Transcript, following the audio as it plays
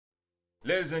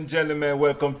Ladies and gentlemen,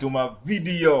 welcome to my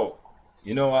video.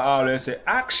 You know, I always say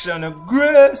action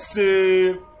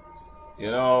aggressive.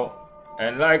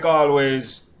 And like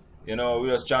always, we're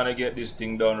just trying to get this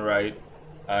thing done right.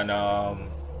 And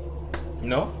you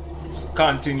know,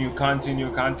 continue.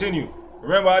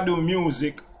 Remember, I do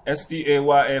music.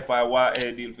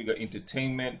 STAYFIYA, deal figure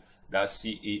entertainment. That's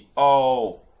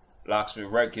CEO. Locksmith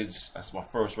Records. That's my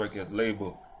first record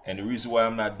label. And the reason why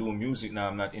I'm not doing music now,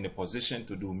 I'm not in a position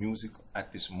to do music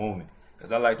at this moment,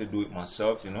 because I like to do it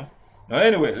myself, Now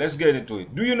anyway, let's get into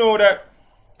it. Do you know that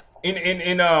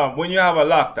when you have a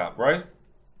laptop, right?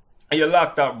 And your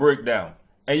laptop break down,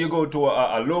 and you go to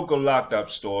a local laptop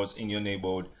stores in your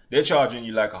neighborhood, they're charging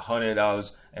you like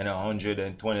 $100 and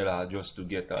 $120 just to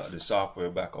get the software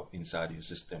back up inside your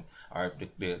system. Or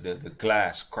the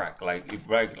glass crack, like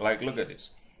look at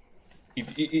this.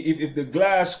 If the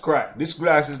glass crack, this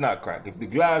glass is not cracked. If the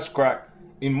glass crack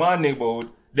in my neighborhood,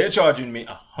 they're charging me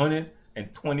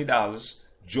 $120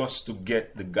 just to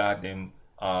get the goddamn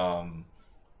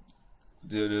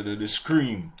the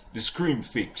screen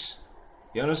fix.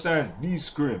 You understand? These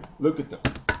screen, look at them.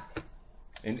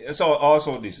 And it's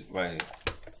also this right here.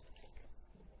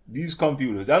 These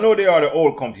computers, I know they are the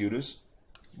old computers,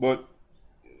 but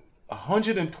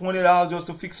 $120 just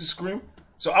to fix the screen.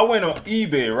 So I went on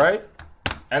eBay, right?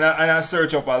 And I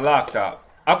searched up a laptop.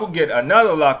 I could get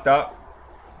another laptop,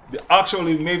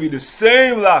 actually maybe the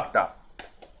same laptop,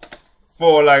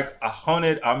 for like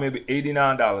 $100 or maybe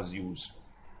 $89 used.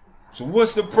 So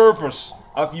what's the purpose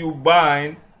of you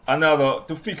buying another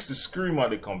to fix the screen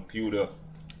on the computer?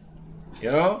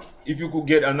 If you could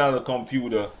get another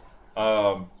computer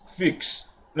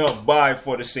fixed, buy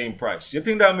for the same price. You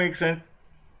think that makes sense?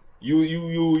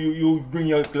 You bring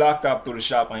your laptop to the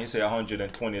shop and you say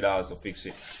 $120 to fix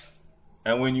it.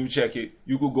 And when you check it,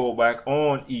 you could go back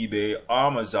on eBay,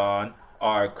 Amazon,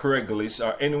 or Craigslist,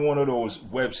 or any one of those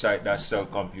websites that sell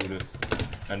computers,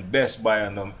 and Best Buy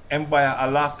on them, and buy a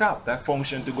laptop that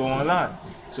function to go online.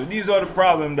 So these are the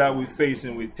problems that we're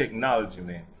facing with technology,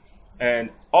 man.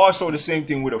 And also the same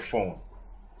thing with a phone,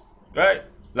 right?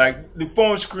 Like the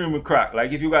phone screen will crack.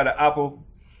 Like if you got an Apple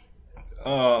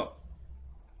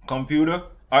computer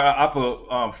or an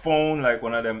Apple phone, like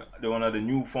one of the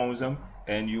new phones,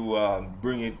 and you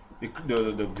bring it,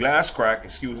 the glass crack,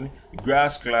 the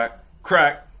glass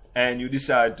crack, and you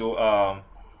decide to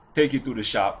take it to the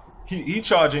shop. He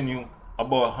charging you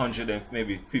about $100 and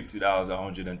maybe $50 or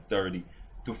 $130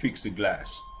 to fix the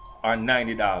glass, or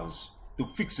 $90 to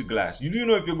fix the glass. You do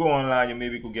know if you go online, you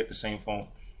maybe could get the same phone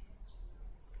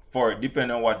for it,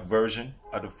 depending on what version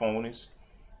of the phone is.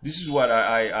 This is what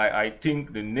I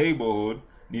think the neighborhood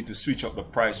need to switch up the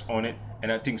price on it,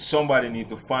 and I think somebody need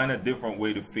to find a different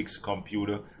way to fix a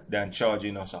computer than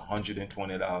charging us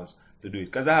 $120 to do it.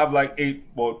 Because I have like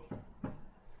about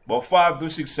 5 to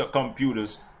 6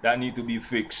 computers that need to be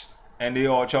fixed, and they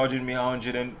are charging me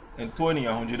 $120,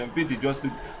 $150 just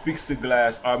to fix the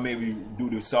glass or maybe do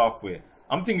the software.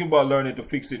 I'm thinking about learning to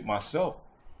fix it myself.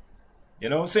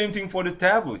 Same thing for the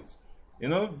tablet.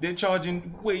 They're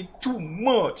charging way too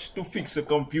much to fix a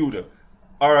computer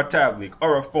or a tablet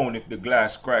or a phone if the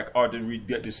glass crack, or to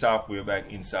get the software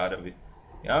back inside of it.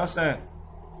 You understand?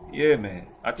 Yeah, man.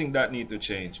 I think that need to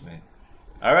change, man.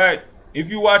 All right. If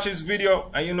you watch this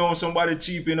video and you know somebody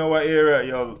cheap in our area,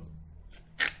 yo,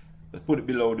 let's put it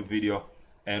below the video.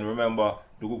 And remember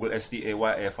to Google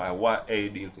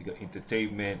STAYFIYA, deal figure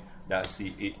entertainment. That's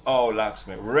CEO,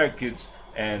 Locksmith Records.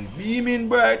 And beaming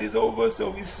bright is over, so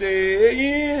we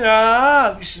say,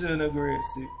 we shouldn't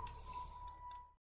aggressive.